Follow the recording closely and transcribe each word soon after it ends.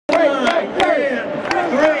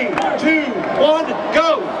3, 2, 1,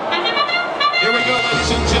 go! Here we go,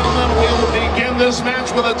 ladies and gentlemen. We'll begin this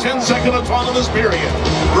match with a 10-second autonomous period.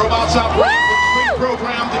 Robots operate with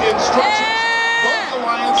pre-programmed instructions. Both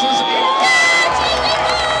alliances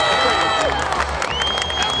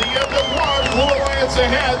at the end of one, Blue Alliance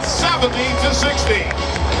ahead 70-60.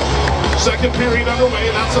 Second period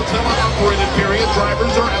underway. That's a tele-operated period.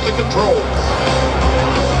 Drivers are at the controls.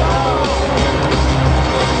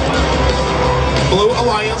 Blue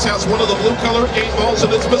Alliance has one of the blue-colored game balls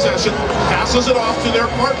in its possession, passes it off to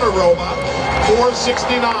their partner robot,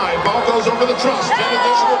 469. Ball goes over the truss, 10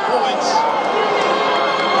 additional points.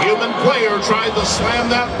 Human player tried to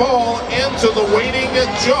slam that ball into the waiting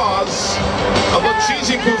jaws of a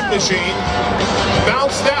Cheesy Poof machine.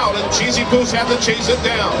 Bounced out, and Cheesy Poofs had to chase it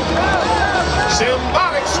down.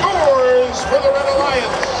 Symbiotic scores for the Red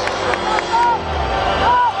Alliance.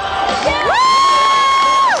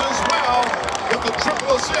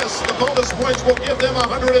 Triple assist, the bonus points will give them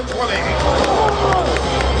 120.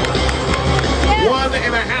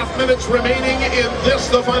 1.5 minutes remaining in this,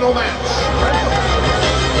 the final match.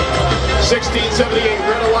 1678,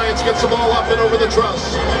 Red Alliance gets the ball up and over the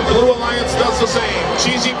truss. Blue Alliance does the same.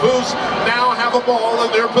 Cheesy Poofs now have a ball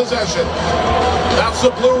in their possession. That's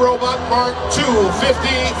the blue robot Mark 254.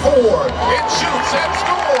 It shoots and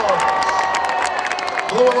scores.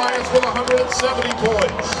 Blue Alliance with 170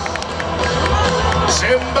 points.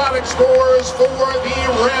 Symbiotic scores for the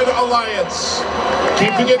Red Alliance.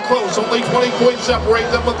 Keeping it close, only 20 points separate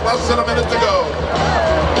them with less than a minute to go.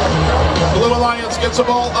 Blue Alliance gets the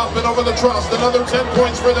ball up and over the truss, another 10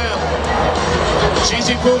 points for them.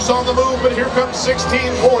 Cheesy Poofs on the move, but here comes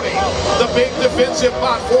 1640. The big defensive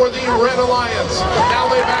bot for the Red Alliance. Now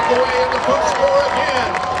they back away and the Poofs score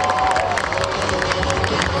again.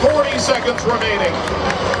 40 seconds remaining.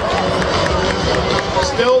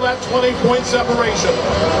 Still that 20-point separation.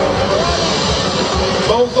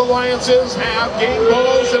 Both alliances have game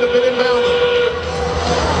balls that have been inbounded.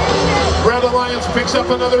 Red Alliance picks up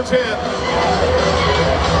another 10.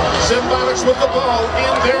 Symbiotics with the ball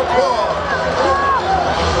in their claw.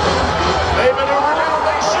 They've been